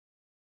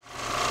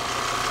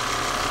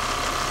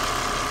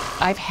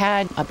I've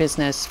had a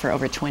business for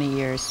over 20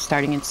 years,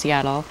 starting in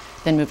Seattle,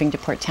 then moving to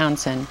Port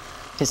Townsend,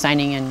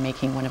 designing and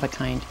making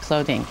one-of-a-kind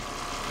clothing.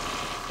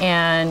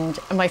 And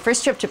my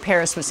first trip to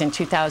Paris was in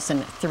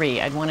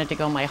 2003. I'd wanted to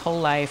go my whole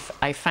life.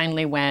 I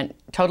finally went,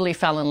 totally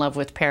fell in love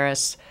with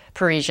Paris,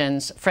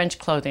 Parisians, French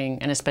clothing,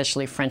 and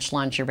especially French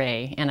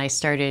lingerie. And I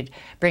started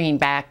bringing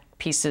back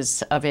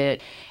pieces of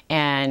it,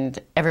 and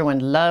everyone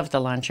loved the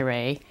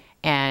lingerie.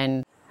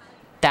 And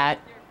that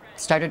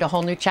started a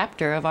whole new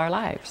chapter of our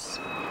lives.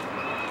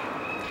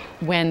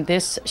 When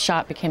this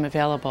shop became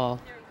available,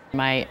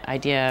 my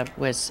idea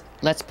was,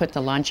 let's put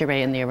the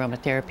lingerie and the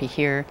aromatherapy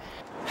here.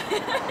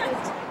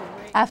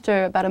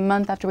 After about a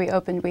month after we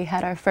opened, we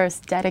had our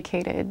first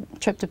dedicated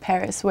trip to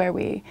Paris where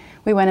we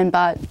went and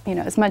bought,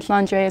 as much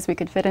lingerie as we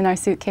could fit in our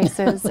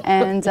suitcases,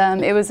 and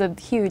it was a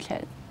huge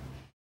hit.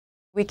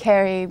 We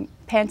carry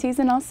panties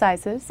in all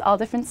sizes, all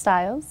different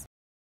styles,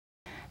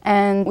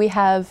 and we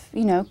have,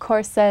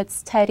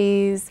 corsets,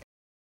 teddies.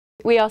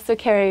 We also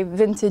carry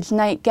vintage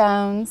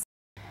nightgowns,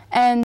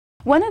 and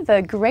one of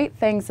the great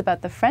things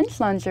about the French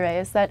lingerie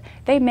is that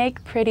they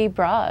make pretty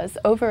bras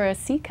over a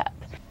C-cup.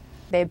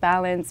 They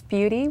balance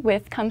beauty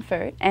with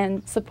comfort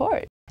and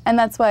support. And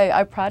that's why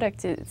our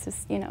product is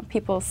just,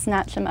 people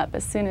snatch them up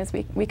as soon as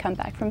we come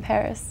back from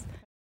Paris.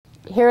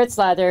 Here at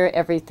Slather,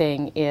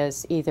 everything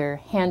is either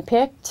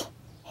hand-picked,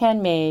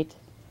 handmade,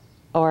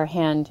 or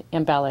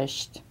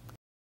hand-embellished.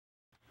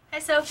 Hi,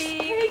 Sophie.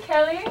 Hey,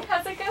 Kelly.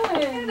 How's it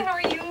going? Good. How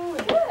are you?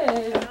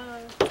 Good.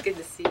 It's good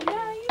to see you.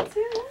 Yeah, you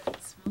too.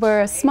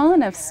 We're a small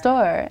enough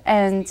store,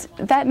 and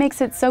that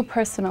makes it so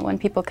personal when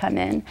people come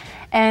in.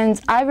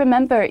 And I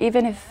remember,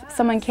 even if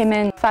someone came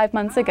in 5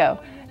 months ago,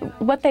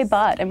 what they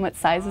bought and what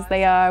sizes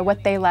they are,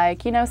 what they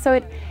like,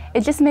 so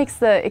it just makes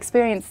the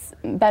experience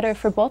better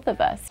for both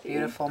of us.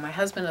 Beautiful. My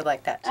husband would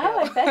like that too. Oh,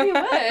 I bet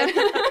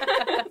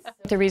he would.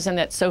 The reason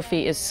that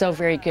Sophie is so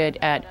very good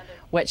at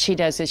what she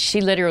does is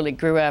she literally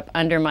grew up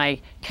under my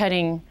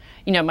cutting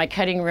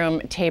room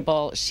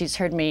table. She's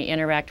heard me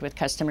interact with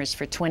customers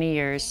for 20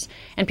 years.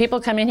 And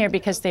people come in here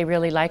because they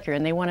really like her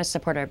and they want to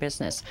support our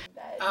business.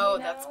 Oh,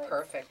 that's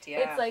perfect,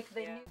 yeah. It's like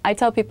I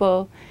tell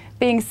people,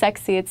 being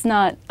sexy, it's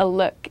not a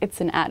look, it's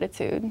an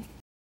attitude.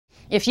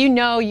 If you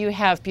know you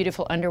have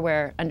beautiful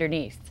underwear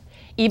underneath,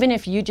 even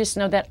if you just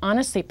know that,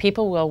 honestly,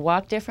 people will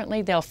walk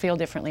differently, they'll feel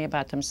differently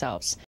about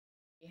themselves.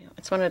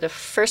 It's one of the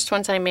first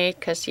ones I made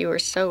because you were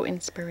so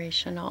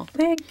inspirational.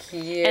 Thank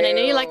you. And I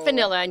know you like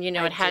vanilla, and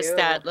it has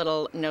that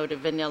little note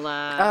of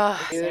vanilla.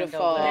 Oh,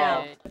 beautiful.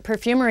 Now,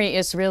 perfumery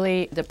is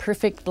really the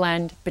perfect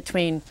blend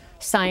between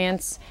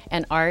science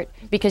and art,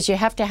 because you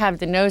have to have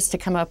the nose to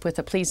come up with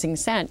a pleasing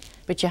scent,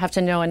 but you have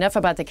to know enough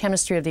about the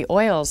chemistry of the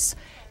oils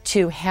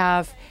to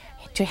have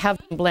them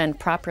blend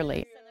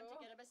properly.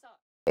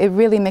 It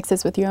really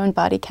mixes with your own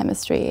body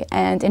chemistry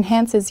and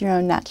enhances your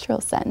own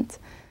natural scent.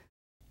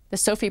 The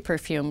Sophie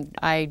perfume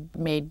I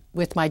made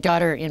with my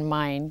daughter in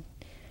mind,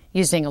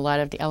 using a lot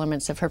of the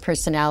elements of her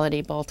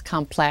personality, both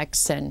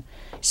complex and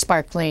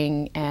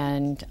sparkling,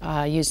 and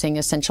using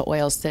essential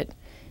oils that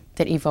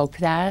evoke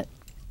that.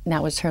 And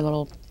that was her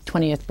little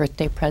 20th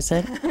birthday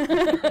present.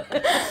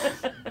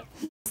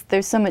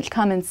 There's so much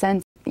common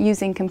sense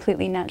using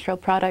completely natural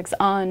products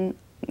on,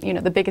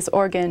 the biggest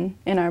organ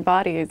in our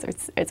body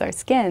is our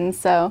skin.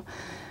 So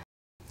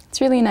it's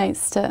really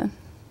nice to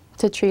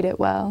treat it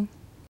well.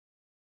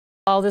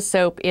 All the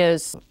soap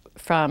is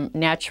from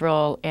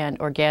natural and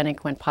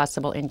organic, when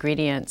possible,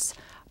 ingredients.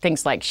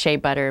 Things like shea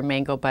butter,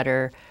 mango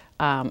butter,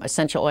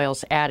 essential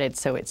oils added,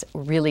 so it's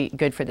really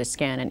good for the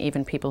skin. And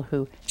even people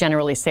who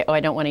generally say, oh, I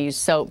don't want to use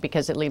soap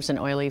because it leaves an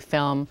oily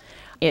film,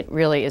 it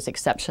really is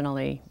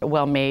exceptionally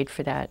well made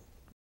for that.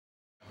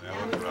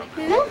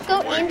 Milk,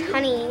 goat, and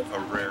honey.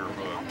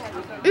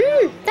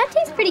 That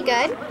tastes pretty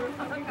good.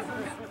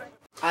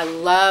 I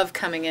love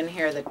coming in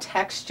here, the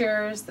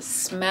textures, the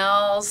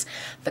smells,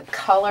 the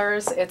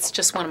colors. It's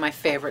just one of my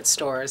favorite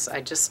stores.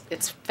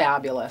 It's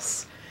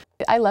fabulous.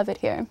 I love it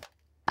here.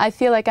 I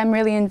feel like I'm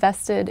really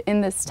invested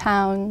in this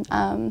town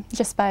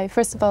just by,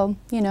 first of all,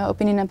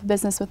 opening up a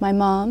business with my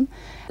mom.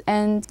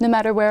 And no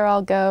matter where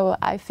I'll go,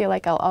 I feel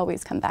like I'll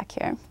always come back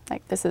here.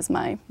 Like, this is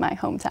my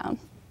hometown.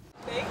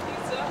 Thank you,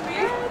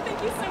 Sophie.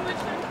 Thank you so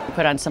much.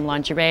 Put on some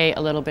lingerie,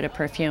 a little bit of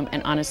perfume,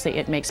 and honestly,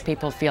 it makes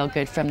people feel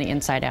good from the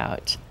inside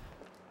out.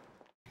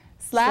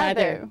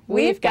 Slather,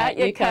 we've got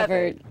you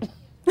covered.